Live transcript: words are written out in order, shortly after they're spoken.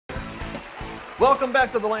Welcome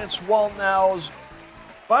back to the Lance Wallnau's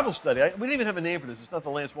Bible Study. We didn't even have a name for this. It's not the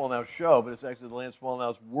Lance Wallnau Show, but it's actually the Lance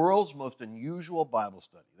Wallnau's World's Most Unusual Bible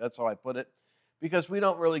Study. That's how I put it, because we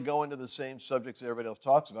don't really go into the same subjects everybody else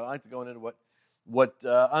talks about. I like to go into what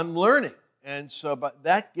I'm learning. And so but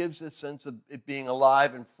that gives a sense of it being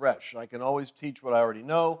alive and fresh. I can always teach what I already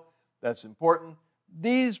know. That's important.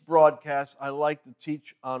 These broadcasts, I like to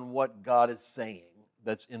teach on what God is saying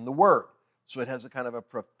that's in the Word. So it has a kind of a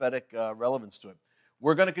prophetic relevance to it.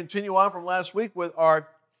 We're going to continue on from last week with our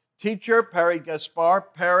teacher, Perry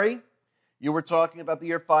Gaspard. Perry, you were talking about the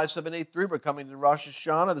year 5783. We're coming to Rosh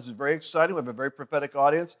Hashanah. This is very exciting. We have a very prophetic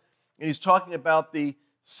audience. And he's talking about the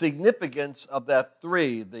significance of that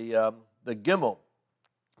three, the Gimel,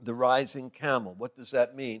 the rising camel. What does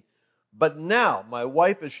that mean? But now, my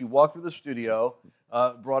wife, as she walked through the studio,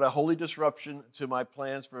 brought a holy disruption to my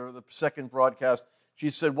plans for the second broadcast. She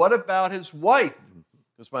said, what about his wife?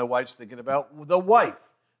 Because my wife's thinking about the wife.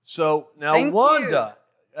 So now Wanda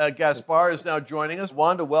Gaspard is now joining us.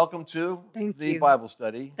 Wanda, welcome to the Bible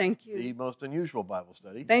study. Thank you. The most unusual Bible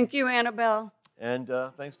study. Thank you, Annabelle. And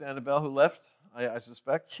thanks to Annabelle, who left, I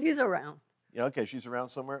suspect. She's around. Yeah, okay, she's around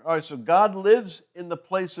somewhere. All right, so God lives in the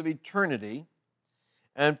place of eternity.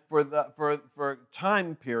 And for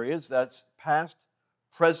time periods, that's past,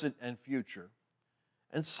 present, and future.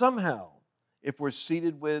 And somehow, if we're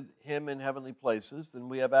seated with Him in heavenly places, then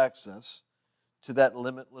we have access to that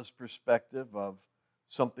limitless perspective of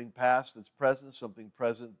something past that's present, something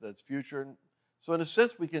present that's future. So in a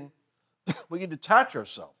sense, we can detach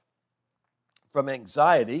ourselves from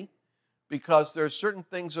anxiety because there are certain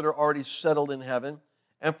things that are already settled in heaven.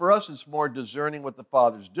 And for us, it's more discerning what the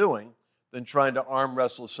Father's doing than trying to arm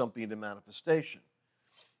wrestle something into manifestation.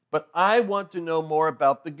 But I want to know more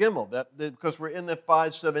about the Gimel, because we're in the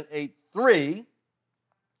 5783. 3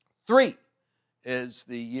 is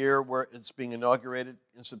the year where it's being inaugurated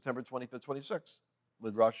in September 25th, 26th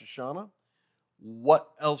with Rosh Hashanah. What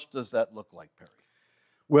else does that look like, Perry?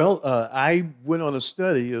 Well, I went on a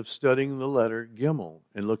study of studying the letter Gimel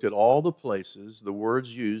and looked at all the places, the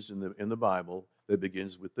words used in the Bible that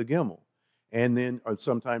begins with the Gimel. And then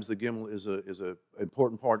sometimes the Gimel is a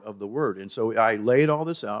important part of the word. And so I laid all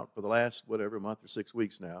this out for the last, month or 6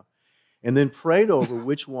 weeks now, and then prayed over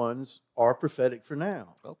which ones are prophetic for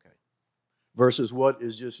now. Okay. Versus what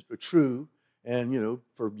is just true and,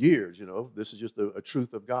 for years, this is just a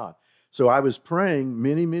truth of God. So I was praying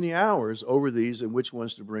many, many hours over these and which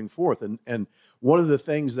ones to bring forth. And one of the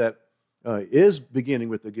things that is beginning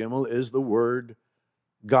with the Gimel is the word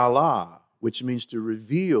Galah, which means to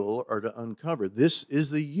reveal or to uncover. This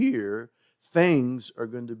is the year things are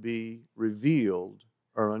going to be revealed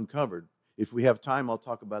or uncovered. If we have time, I'll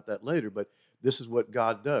talk about that later, but this is what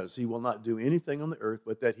God does. He will not do anything on the earth,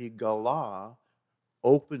 but that He Galah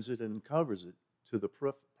opens it and uncovers it to the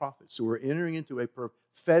prophets. So we're entering into a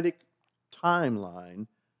prophetic timeline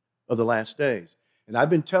of the last days. And I've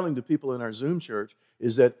been telling the people in our Zoom church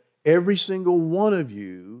is that every single one of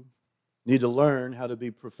you need to learn how to be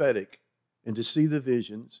prophetic and to see the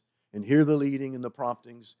visions and hear the leading and the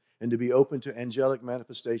promptings and to be open to angelic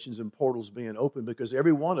manifestations and portals being open, because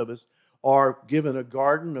every one of us are given a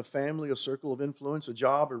garden, a family, a circle of influence, a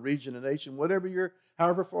job, a region, a nation,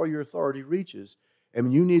 however far your authority reaches.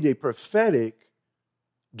 And you need a prophetic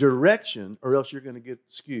direction, or else you're going to get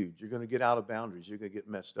skewed. You're going to get out of boundaries. You're going to get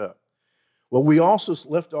messed up. Well, we also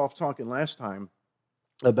left off talking last time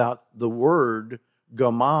about the word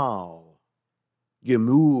Gamal,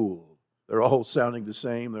 Gimul. They're all sounding the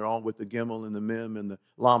same. They're all with the Gimel and the Mem and the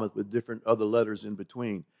Lamed with different other letters in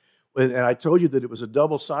between. And I told you that it was a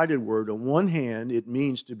double-sided word. On one hand, it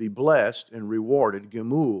means to be blessed and rewarded,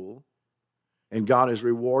 Gimul, and God is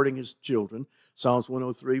rewarding His children. Psalms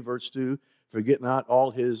 103, verse 2, forget not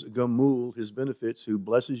all His Gimul, His benefits, who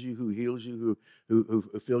blesses you, who heals you,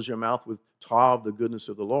 who fills your mouth with tav, the goodness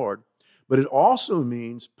of the Lord. But it also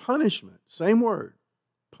means punishment, same word,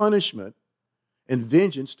 punishment, and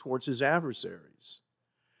vengeance towards His adversaries.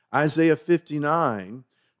 Isaiah 59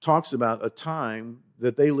 talks about a time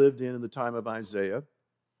that they lived in the time of Isaiah.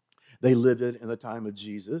 They lived in the time of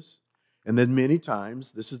Jesus. And then many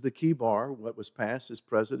times, this is the key bar, what was past is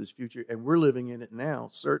present, is future, and we're living in it now,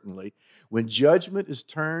 certainly, when judgment is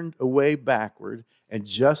turned away backward, and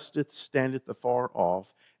justice standeth afar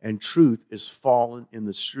off, and truth is fallen in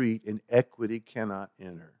the street, and equity cannot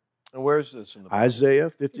enter. And where is this in the Bible? Isaiah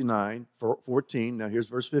 59, 14. Now here's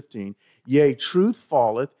verse 15. Yea, truth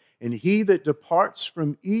falleth, and he that departs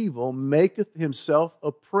from evil maketh himself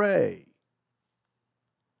a prey.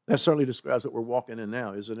 That certainly describes what we're walking in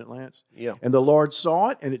now, isn't it, Lance? Yeah. And the Lord saw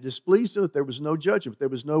it, and it displeased him that there was no judgment, there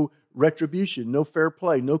was no retribution, no fair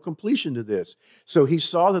play, no completion to this. So he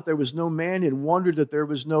saw that there was no man and wondered that there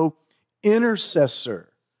was no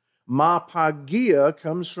intercessor. Mapagia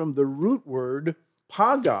comes from the root word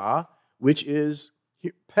paga, which is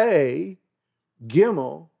pay,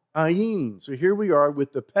 gimel, ayin. So here we are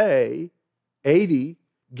with the pay, 80,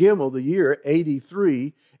 Gimel, the year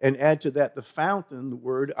 83, and add to that the fountain, the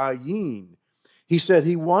word ayin. He said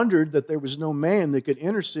he wondered that there was no man that could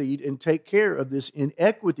intercede and take care of this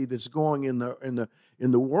inequity that's going in the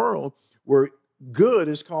world, where good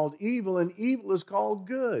is called evil and evil is called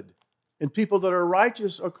good. And people that are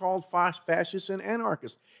righteous are called fascists and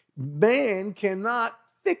anarchists. Man cannot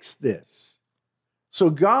fix this. So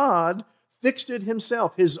God fixed it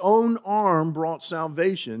himself. His own arm brought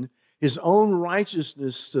salvation. His own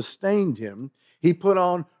righteousness sustained him. He put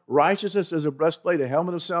on righteousness as a breastplate, a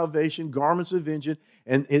helmet of salvation, garments of vengeance,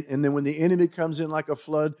 and then when the enemy comes in like a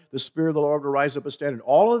flood, the Spirit of the Lord will rise up a standard.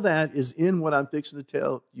 All of that is in what I'm fixing to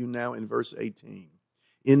tell you now in verse 18.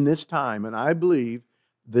 In this time, and I believe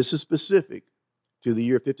this is specific to the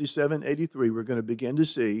year 5783, we're going to begin to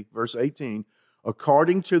see, verse 18,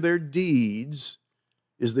 according to their deeds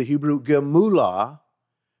is the Hebrew gemulah,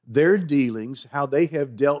 their dealings, how they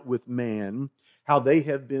have dealt with man, how they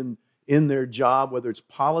have been in their job, whether it's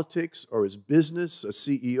politics or it's business, a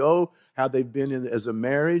CEO, how they've been in as a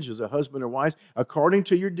marriage, as a husband or wife. According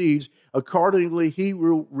to your deeds, accordingly he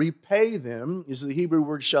will repay them, is the Hebrew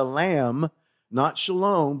word shalom, not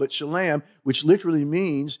shalom, but shalom, which literally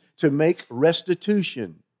means to make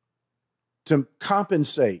restitution, to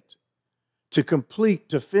compensate, to complete,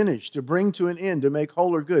 to finish, to bring to an end, to make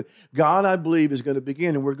whole or good. God, I believe, is going to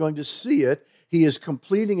begin, and we're going to see it. He is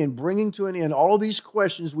completing and bringing to an end all of these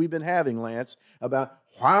questions we've been having, Lance, about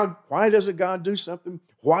why doesn't God do something?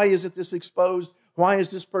 Why isn't this exposed? Why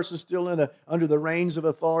is this person still under the reins of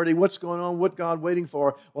authority? What's going on? What God waiting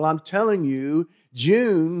for? Well, I'm telling you,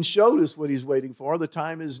 June showed us what he's waiting for. The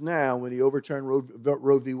time is now when he overturned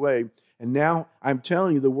Roe v. Wade. And now I'm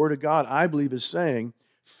telling you, the Word of God, I believe, is saying,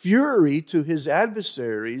 fury to his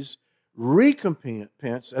adversaries,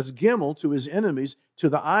 recompense, as Gimel to his enemies, to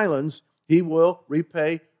the islands, he will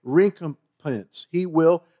repay recompense. He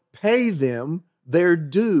will pay them their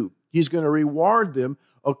due. He's going to reward them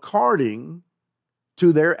according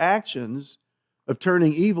to their actions of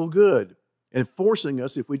turning evil good and forcing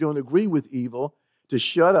us, if we don't agree with evil, to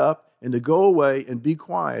shut up and to go away and be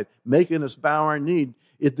quiet, making us bow our knee.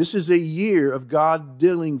 This is a year of God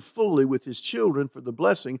dealing fully with his children for the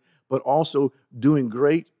blessing, but also doing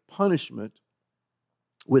great punishment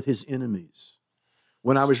with his enemies.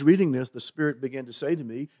 When I was reading this, the Spirit began to say to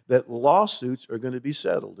me that lawsuits are going to be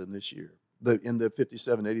settled in this year, in the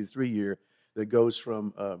 5783 year that goes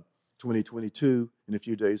from 2022 in a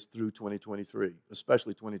few days through 2023,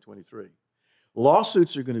 especially 2023.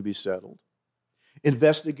 Lawsuits are going to be settled.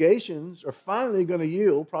 Investigations are finally going to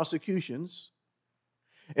yield prosecutions,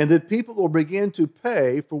 and that people will begin to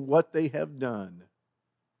pay for what they have done.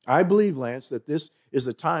 I believe, Lance, that this is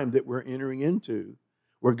a time that we're entering into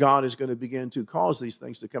where God is going to begin to cause these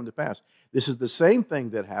things to come to pass. This is the same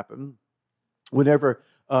thing that happened whenever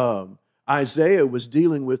Isaiah was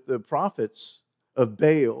dealing with the prophets of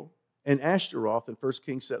Baal and Ashtaroth in 2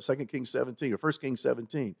 Kings 17, or 1 Kings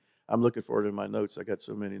 17. I'm looking for it in my notes. I got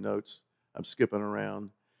so many notes. I'm skipping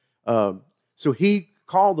around. So he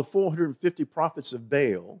called the 450 prophets of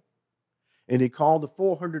Baal, and he called the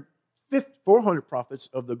 400 prophets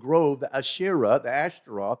of the grove, the Asherah, the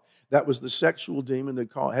Ashtaroth. That was the sexual demon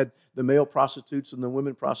that had the male prostitutes and the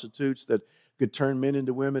women prostitutes that could turn men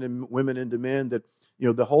into women and women into men. That,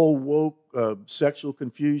 the whole woke sexual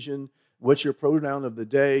confusion. What's your pronoun of the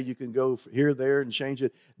day? You can go here, there, and change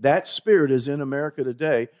it. That spirit is in America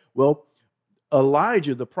today. Well,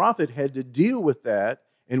 Elijah, the prophet, had to deal with that,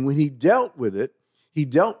 and when he dealt with it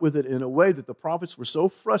in a way that the prophets were so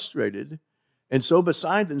frustrated and so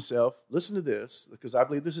beside themselves. Listen to this, because I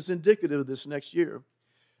believe this is indicative of this next year.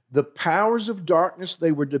 The powers of darkness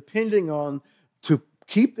they were depending on to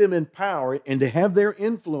keep them in power and to have their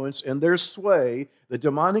influence and their sway, the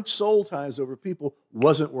demonic soul ties over people,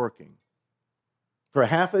 wasn't working. For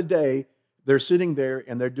half a day, they're sitting there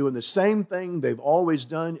and they're doing the same thing they've always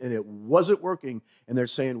done, and it wasn't working, and they're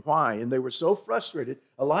saying why. And they were so frustrated,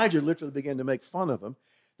 Elijah literally began to make fun of them,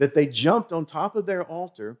 that they jumped on top of their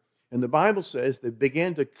altar, and the Bible says they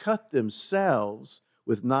began to cut themselves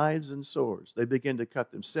with knives and swords. They began to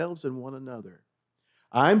cut themselves and one another.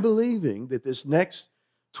 I'm believing that this next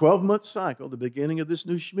 12-month cycle, the beginning of this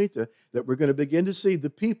new Shemitah, that we're going to begin to see the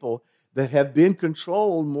people that have been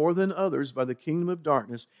controlled more than others by the kingdom of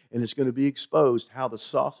darkness, and it's going to be exposed how the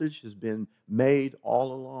sausage has been made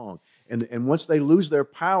all along. And once they lose their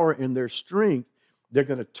power and their strength, they're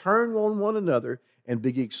going to turn on one another and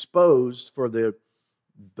be exposed for the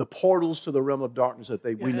portals to the realm of darkness that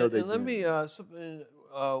we know they've let been. me, something,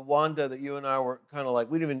 Wanda, that you and I were kind of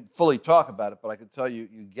like, we didn't even fully talk about it, but I can tell you,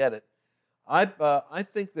 you get it. I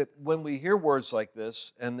think that when we hear words like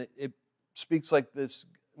this, and it speaks like this,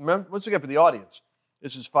 remember, once again, for the audience,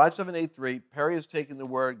 this is 5783. Perry has taken the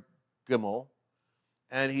word Gimel,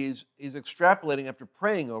 and he's extrapolating after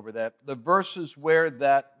praying over that, the verses where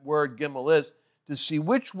that word Gimel is, to see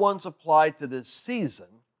which ones apply to this season.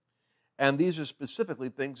 And these are specifically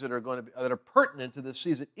things that are that are pertinent to this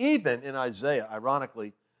season. Even in Isaiah,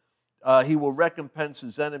 ironically, he will recompense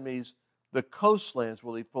his enemies. The coastlands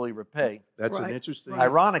will he fully repay. That's an interesting.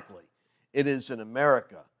 Ironically, it is in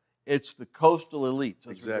America. It's the coastal elites,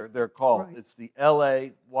 as they're called. Right. It's the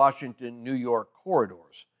L.A., Washington, New York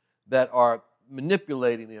corridors that are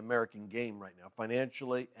manipulating the American game right now,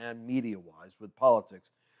 financially and media-wise, with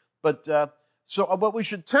politics. But but we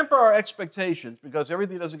should temper our expectations, because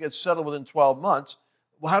everything doesn't get settled within 12 months.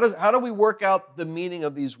 Well, how do we work out the meaning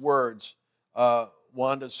of these words,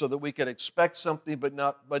 Wanda, so that we can expect something, but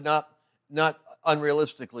not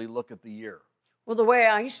unrealistically look at the year? Well, the way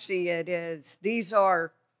I see it is these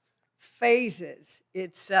are phases.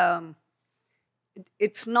 It's not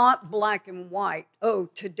black and white. Oh,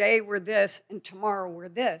 today we're this and tomorrow we're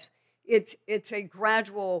this. It's a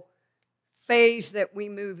gradual phase that we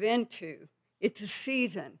move into. It's a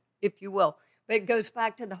season, if you will. But it goes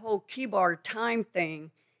back to the whole Kibar time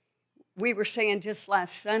thing. We were saying just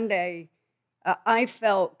last Sunday, I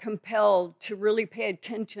felt compelled to really pay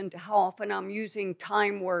attention to how often I'm using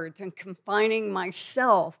time words and confining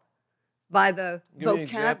myself by the Give me an vocabulary.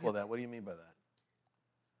 example of that. What do you mean by that?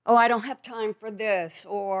 Oh, I don't have time for this,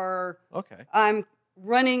 or Okay. I'm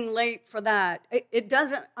running late for that. It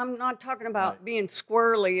doesn't, I'm not talking about being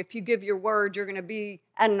squirrely. If you give your word, you're going to be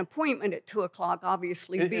at an appointment at 2 o'clock,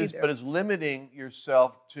 obviously be there. But it's limiting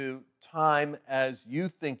yourself to time as you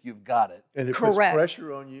think you've got it. And it Correct. puts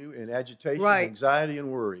pressure on you and agitation, anxiety, and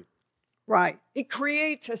worry. Right. It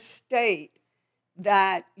creates a state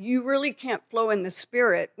that you really can't flow in the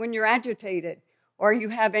spirit when you're agitated or you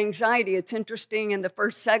have anxiety. It's interesting, in the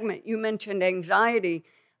first segment, you mentioned anxiety.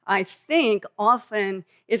 I think often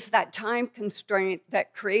it's that time constraint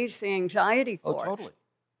that creates the anxiety for us. Oh, totally.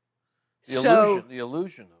 The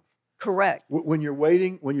illusion of. Correct. When you're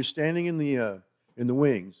waiting, when you're standing in the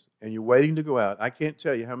wings and you're waiting to go out, I can't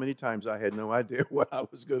tell you how many times I had no idea what I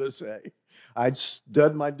was going to say. I'd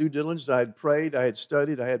done my due diligence, I had prayed, I had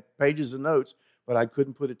studied, I had pages of notes, but I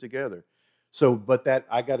couldn't put it together. So, but that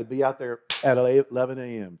I got to be out there at 11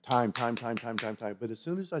 a.m. Time. But as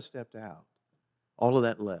soon as I stepped out, all of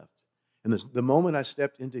that left. And the moment I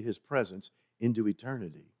stepped into his presence, into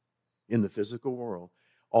eternity, in the physical world,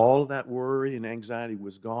 all of that worry and anxiety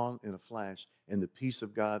was gone in a flash, and the peace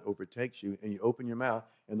of God overtakes you, and you open your mouth,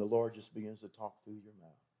 and the Lord just begins to talk through your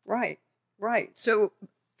mouth. Right. So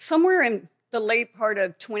somewhere in the late part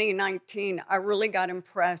of 2019, I really got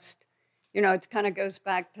impressed. You know, it kind of goes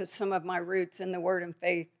back to some of my roots in the Word and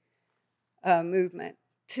Faith movement,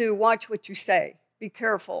 to watch what you say. Be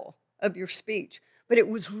careful of your speech. But it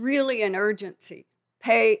was really an urgency.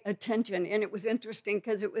 Pay attention. And it was interesting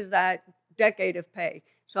because it was that decade of pay.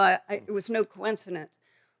 So it was no coincidence.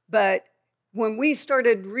 But when we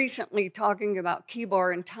started recently talking about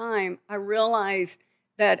Kibar and time, I realized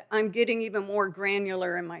that I'm getting even more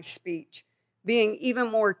granular in my speech, being even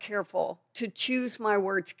more careful, to choose my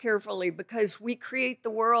words carefully, because we create the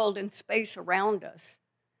world and space around us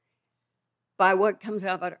by what comes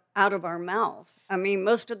out of our mouth. I mean,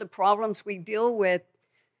 most of the problems we deal with,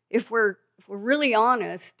 if we're really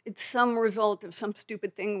honest, it's some result of some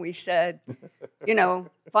stupid thing we said,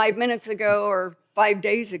 5 minutes ago or 5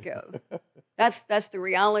 days ago. That's the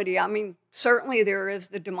reality. I mean, certainly there is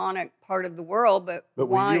the demonic part of the world, but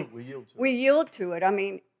why? We yield to it. I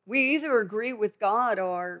mean, we either agree with God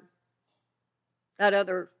or that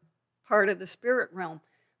other part of the spirit realm.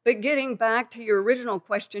 But getting back to your original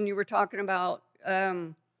question, you were talking about,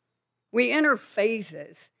 we enter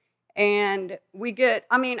phases. And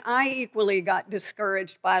I equally got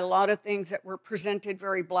discouraged by a lot of things that were presented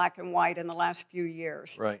very black and white in the last few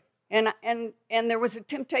years. Right. And there was a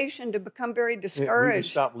temptation to become very discouraged. We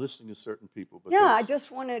stopped listening to certain people because I just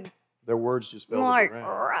wanted, their words just fell to the ground.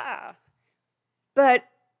 Rah. But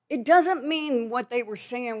it doesn't mean what they were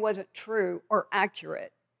saying wasn't true or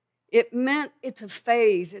accurate. It meant it's a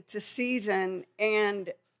phase, it's a season,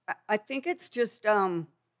 and I think it's just,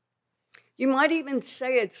 You might even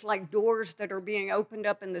say it's like doors that are being opened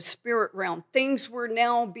up in the spirit realm. Things we're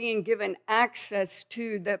now being given access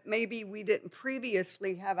to that maybe we didn't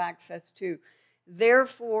previously have access to.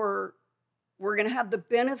 Therefore, we're going to have the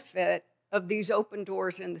benefit of these open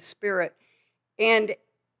doors in the spirit. And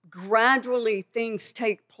gradually things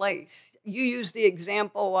take place. You use the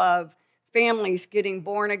example of families getting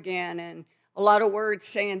born again, and a lot of words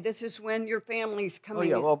saying this is when your family's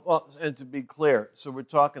coming in. Well, and to be clear, so we're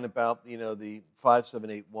talking about, the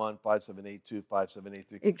 5781, 5782,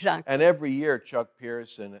 5783. Exactly. And every year, Chuck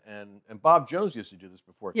Pierce and Bob Jones used to do this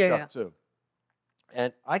before Chuck too.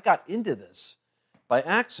 And I got into this by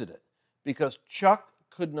accident because Chuck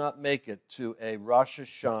could not make it to a Rosh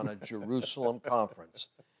Hashanah Jerusalem conference.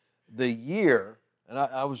 The year, and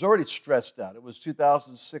I was already stressed out. It was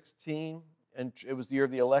 2016, and it was the year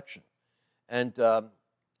of the election. And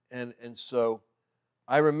so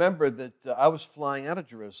I remember that I was flying out of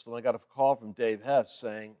Jerusalem. I got a call from Dave Hess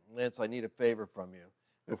saying, Lance, I need a favor from you.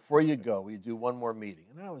 Before you go, will you do one more meeting?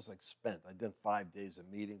 And I was like spent. I did 5 days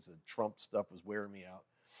of meetings. The Trump stuff was wearing me out.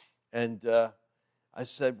 And I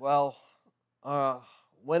said, well,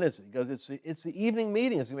 when is it? He goes, it's the evening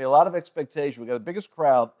meeting. It's going to be a lot of expectation. We got the biggest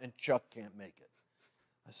crowd, and Chuck can't make it.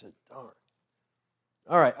 I said, darn.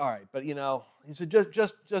 All right. But, he said,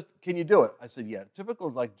 just, can you do it? I said, yeah.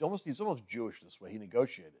 Typical, he's almost Jewish this way. He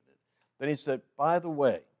negotiated it. Then he said, by the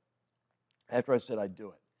way, after I said I'd do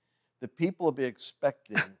it, the people will be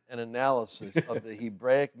expecting an analysis of the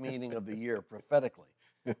Hebraic meaning of the year prophetically.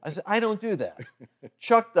 I said, I don't do that.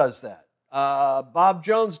 Chuck does that. Bob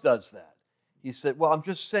Jones does that. He said, well, I'm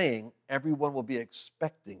just saying everyone will be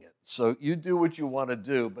expecting it. So you do what you want to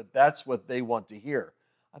do, but that's what they want to hear.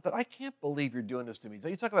 I thought, I can't believe you're doing this to me. So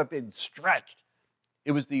you talk about being stretched.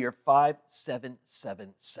 It was the year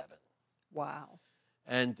 5777. Wow.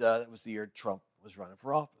 And that was the year Trump was running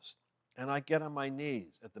for office. And I get on my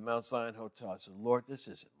knees at the Mount Zion Hotel. I said, Lord, this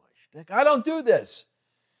isn't my shtick. I don't do this.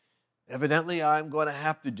 Evidently, I'm going to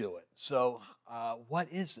have to do it. So what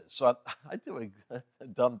is this? So I do a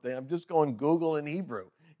dumb thing. I'm just going Google in Hebrew,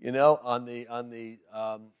 on the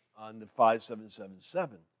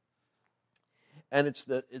 5777. And it's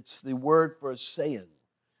the word for a sayin.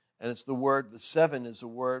 And the 7 is a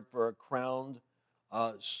word for a crowned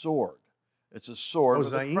sword. It's a sword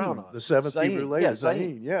with a crown on it. The seventh Hebrew letter,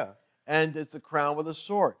 Zayin, yeah. And it's a crown with a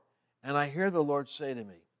sword. And I hear the Lord say to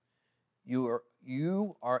me,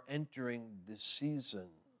 you are entering the season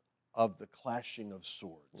of the clashing of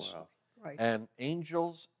swords. Wow. Right. And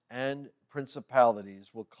angels and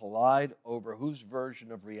principalities will collide over whose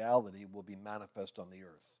version of reality will be manifest on the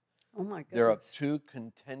earth. Oh, my goodness. There are two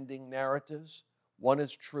contending narratives. One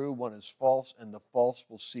is true, one is false, and the false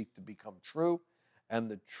will seek to become true, and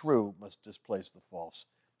the true must displace the false.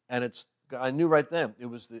 And I knew right then,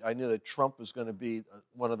 I knew that Trump was going to be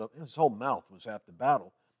his whole mouth was half the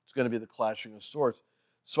battle. It's going to be the clashing of swords.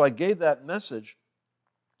 So I gave that message,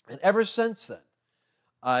 and ever since then,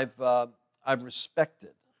 I've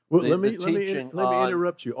respected let me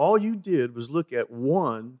interrupt you. All you did was look at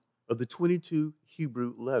one of the 22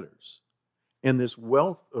 Hebrew letters, and this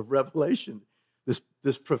wealth of revelation,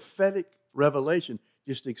 this prophetic revelation,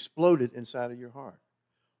 just exploded inside of your heart.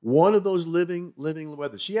 One of those living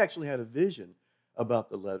letters. She actually had a vision about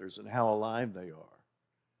the letters and how alive they are.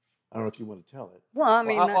 I don't know if you want to tell it. Well, I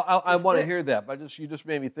mean, I want to hear that, but you just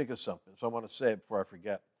made me think of something, so I want to say it before I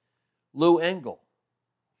forget. Lou Engle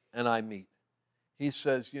and I meet. He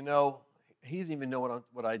says, he didn't even know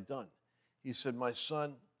what I'd done. He said, my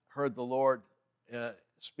son heard the Lord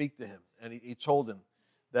speak to him, and he told him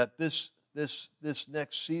that this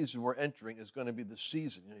next season we're entering is going to be the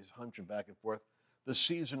season, he's hunching back and forth, the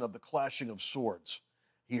season of the clashing of swords.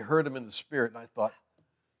 He heard him in the spirit, and I thought,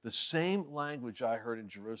 the same language I heard in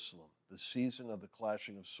Jerusalem, the season of the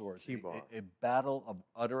clashing of swords, a battle of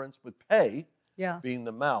utterance with pay being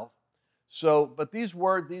the mouth. So, but these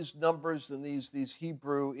numbers, and these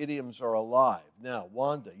Hebrew idioms are alive. Now,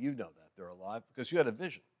 Wanda, you know that they're alive because you had a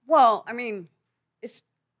vision. Well, I mean, it's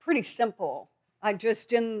pretty simple. I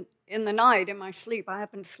just, in the night, in my sleep, I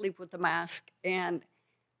happened to sleep with the mask, and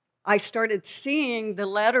I started seeing the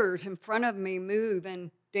letters in front of me move and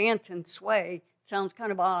dance and sway. Sounds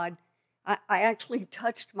kind of odd. I actually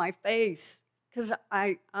touched my face because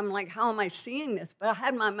I'm like, how am I seeing this? But I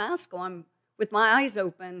had my mask on with my eyes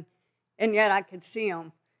open, and yet I could see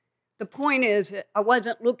them. The point is, I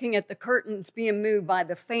wasn't looking at the curtains being moved by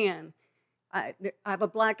the fan. I have a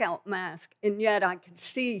blackout mask, and yet I could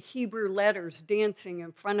see Hebrew letters dancing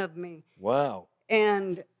in front of me. Wow.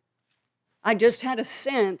 And I just had a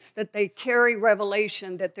sense that they carry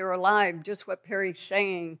revelation, that they're alive, just what Perry's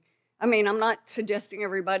saying. I mean, I'm not suggesting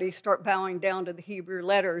everybody start bowing down to the Hebrew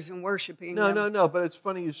letters and worshiping them. No, but it's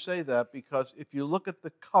funny you say that, because if you look at the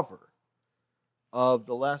cover of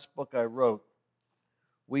the last book I wrote,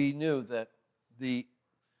 we knew that these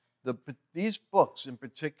books in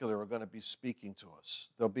particular are going to be speaking to us.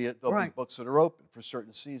 There'll be books that are open for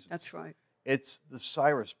certain seasons. That's right. It's the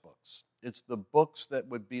Cyrus books. It's the books that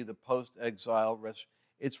would be the post-exile.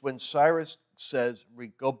 It's when Cyrus says,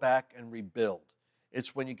 go back and rebuild.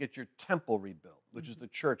 It's when you get your temple rebuilt, which is the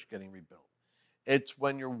church getting rebuilt. It's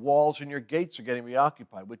when your walls and your gates are getting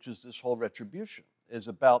reoccupied, which is this whole retribution, is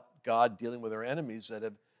about God dealing with our enemies that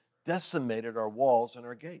have decimated our walls and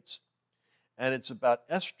our gates. And it's about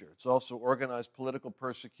Esther. It's also organized political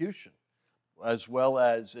persecution, as well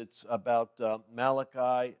as it's about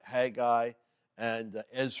Malachi, Haggai, and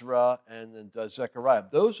Ezra, and then Zechariah.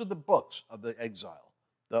 Those are the books of the exile,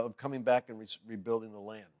 of coming back and rebuilding the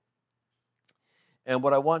land. And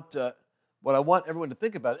what I want everyone to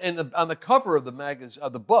think about, and on the cover of the magazine,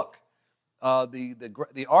 of the book,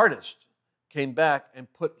 the artist came back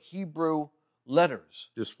and put Hebrew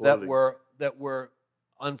letters that were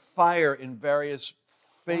on fire in various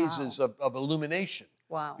phases of illumination.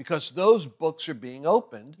 Wow. Because those books are being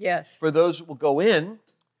opened. Yes. For those that will go in,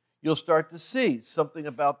 you'll start to see something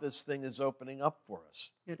about this thing is opening up for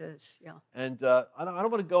us. It is, yeah. And I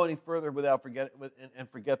don't want to go any further without forget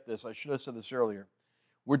this. I should have said this earlier.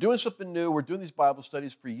 We're doing something new. We're doing these Bible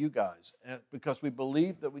studies for you guys because we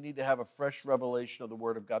believe that we need to have a fresh revelation of the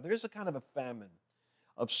Word of God. There is a kind of a famine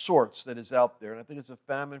of sorts that is out there, and I think it's a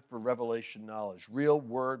famine for revelation knowledge, real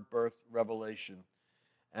Word birth revelation.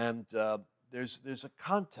 And there's a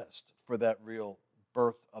contest for that real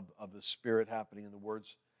birth of the Spirit happening in the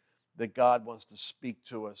words that God wants to speak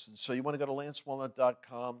to us. And so you want to go to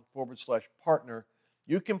lancewallnau.com/partner.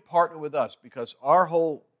 You can partner with us because our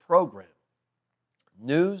whole program,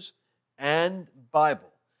 News and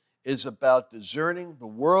Bible, is about discerning the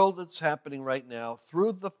world that's happening right now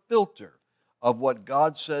through the filter of what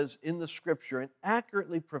God says in the Scripture and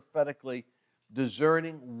accurately, prophetically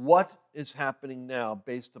discerning what is happening now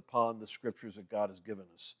based upon the Scriptures that God has given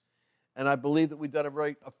us. And I believe that we've done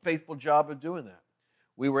a faithful job of doing that.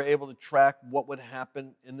 We were able to track what would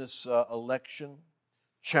happen in this election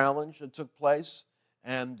challenge that took place,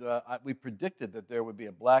 and we predicted that there would be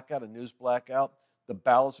a blackout, a news blackout. The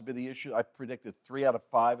ballots would be the issue. I predicted 3 out of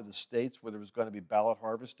 5 of the states where there was going to be ballot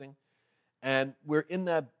harvesting. And we're in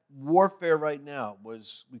that warfare right now.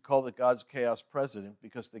 We call it God's chaos president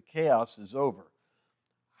because the chaos is over.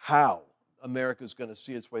 How America is going to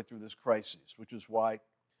see its way through this crisis, which is why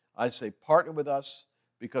I say partner with us,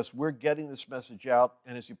 because we're getting this message out.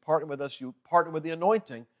 And as you partner with us, you partner with the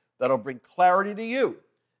anointing that'll bring clarity to you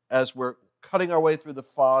as we're cutting our way through the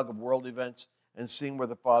fog of world events and seeing where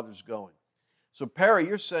the Father's going. So, Perry,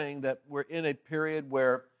 you're saying that we're in a period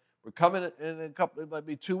where we're coming in a couple, it might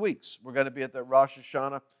be 2 weeks. We're going to be at the Rosh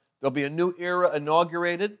Hashanah. There'll be a new era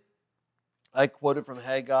inaugurated. I quoted from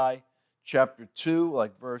Haggai chapter 2,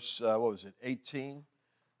 like verse, 18?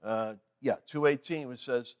 2:18, which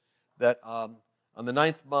says that on the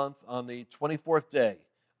 9th month, on the 24th day,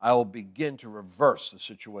 I will begin to reverse the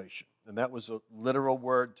situation. And that was a literal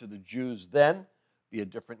word to the Jews then, be a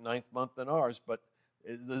different 9th month than ours, but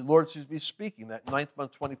the Lord seems to be speaking that 9th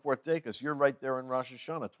month, 24th day, because you're right there in Rosh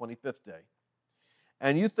Hashanah, 25th day.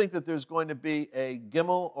 And you think that there's going to be a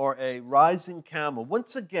gimel or a rising camel.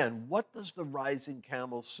 Once again, what does the rising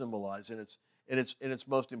camel symbolize in its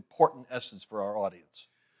most important essence for our audience?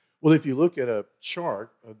 Well, if you look at a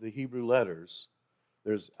chart of the Hebrew letters,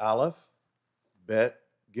 there's Aleph, Bet,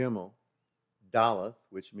 Gimel, Daleth,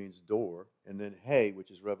 which means door, and then Hey, which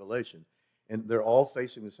is revelation. And they're all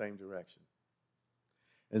facing the same direction.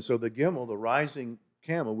 And so the Gimel, the rising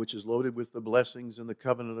camel, which is loaded with the blessings and the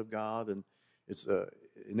covenant of God, and it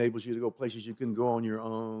enables you to go places you can go on your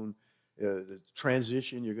own. The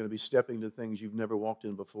transition, you're going to be stepping into things you've never walked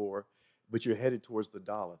in before, but you're headed towards the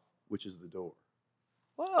Daleth, which is the door.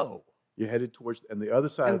 Whoa. You're headed towards, and the other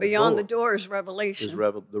side and of the beyond door the door is revelation. is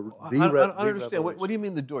I don't understand. What do you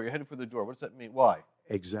mean the door? You're headed for the door. What does that mean? Why?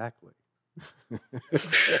 Exactly.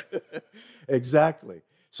 Exactly.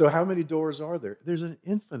 So how many doors are there? There's an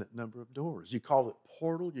infinite number of doors. You call it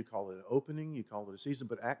portal, you call it an opening, you call it a season,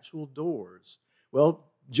 but actual doors. Well,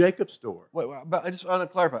 Jacob's door. Wait, but I just want to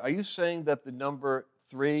clarify. Are you saying that the number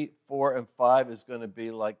 3, 4, and 5 is going to be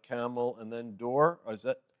like camel and then door? Or is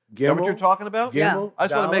that what you're talking about? Gimel, I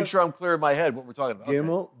just want to make sure I'm clear in my head what we're talking about.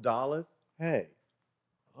 Gimel, Daleth, Hey.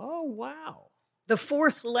 Oh, wow. The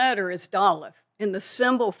 4th letter is Daleth, and the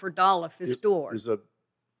symbol for Daleth is door. The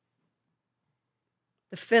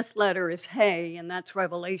 5th letter is Hey, and that's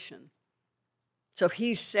revelation. So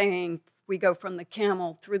he's saying we go from the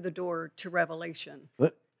camel through the door to Revelation.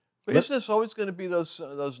 But isn't this always going to be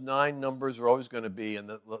those 9 numbers are always going to be in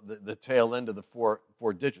the tail end of the four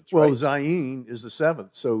digits, Well, right? Zayin is the 7th,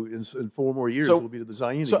 so in 4 more years we'll be to the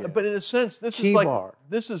Zayin again. But in a sense, this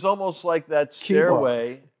is almost like that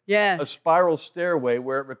stairway, yes, a spiral stairway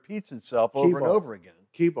where it repeats itself over and over again.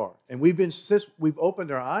 Kibar. And since we've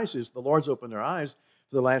opened our eyes, as the Lord's opened our eyes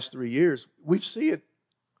for the last 3 years, we see it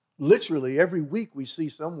literally every week. We see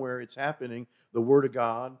somewhere it's happening, the Word of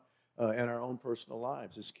God and our own personal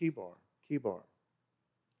lives. It's Kibar.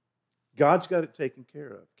 God's got it taken care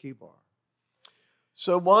of. Kibar.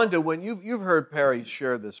 So, Wanda, when you've heard Perry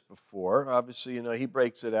share this before, obviously, he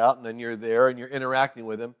breaks it out, and then you're there and you're interacting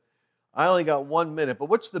with him. I only got 1 minute, but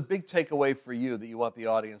what's the big takeaway for you that you want the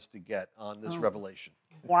audience to get on this revelation?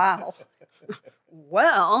 Wow.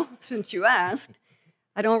 Well, since you asked,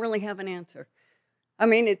 I don't really have an answer. I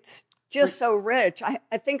mean, it's just so rich. I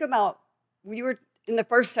think about, you were in the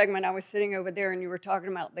first segment, I was sitting over there and you were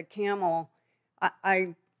talking about the camel.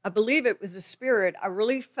 I believe it was the spirit. I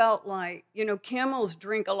really felt like, camels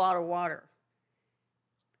drink a lot of water.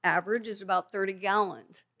 Average is about 30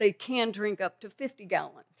 gallons. They can drink up to 50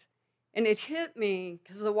 gallons. And it hit me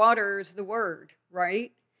because the water is the word,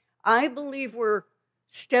 right? I believe we're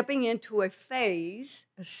stepping into a phase,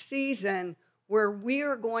 a season, where we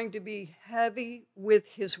are going to be heavy with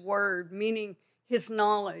his word, meaning his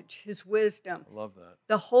knowledge, his wisdom. I love that.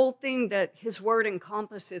 The whole thing that his word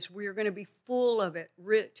encompasses, we are going to be full of it,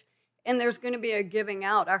 rich. And there's going to be a giving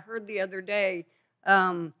out. I heard the other day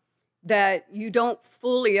that you don't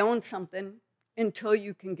fully own something until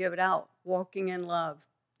you can give it out, walking in love,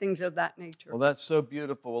 things of that nature. Well, that's so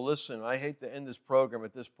beautiful. Well, listen, I hate to end this program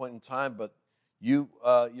at this point in time, but you're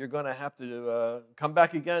going to have to come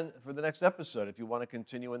back again for the next episode if you want to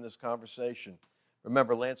continue in this conversation.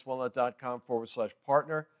 Remember,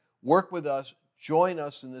 lancewallnau.com/partner. Work with us. Join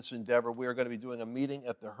us in this endeavor. We are going to be doing a meeting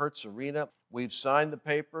at the Hertz Arena. We've signed the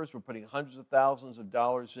papers. We're putting hundreds of thousands of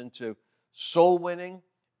dollars into soul winning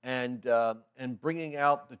and bringing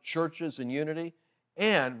out the churches in unity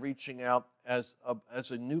and reaching out as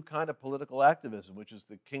a new kind of political activism, which is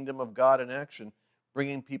the kingdom of God in action,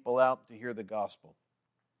 bringing people out to hear the gospel.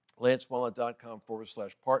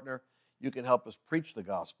 lancewallnau.com/partner. You can help us preach the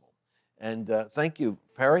gospel. And thank you,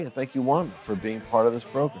 Perry, and thank you, Wanda, for being part of this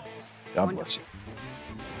program. God bless you.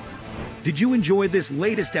 Did you enjoy this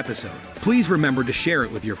latest episode? Please remember to share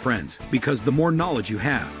it with your friends, because the more knowledge you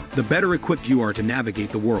have, the better equipped you are to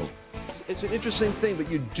navigate the world. It's an interesting thing,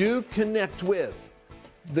 but you do connect with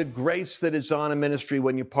the grace that is on a ministry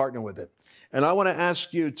when you partner with it. And I want to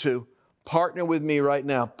ask you to partner with me right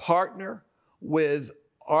now. Partner with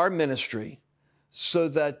our ministry so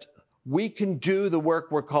that we can do the work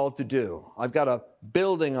we're called to do. I've got a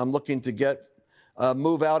building I'm looking to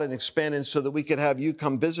move out and expand in so that we can have you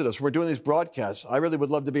come visit us. We're doing these broadcasts. I really would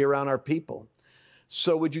love to be around our people.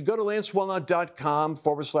 So would you go to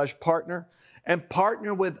lancewallnau.com/partner and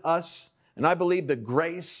partner with us? And I believe the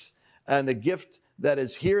grace and the gift that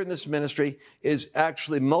is here in this ministry is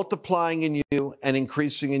actually multiplying in you and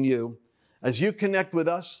increasing in you. As you connect with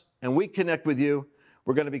us and we connect with you,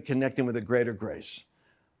 we're going to be connecting with a greater grace.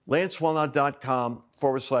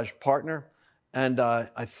 lancewallnau.com/partner. And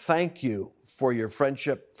I thank you for your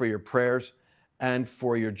friendship, for your prayers, and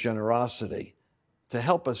for your generosity to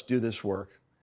help us do this work.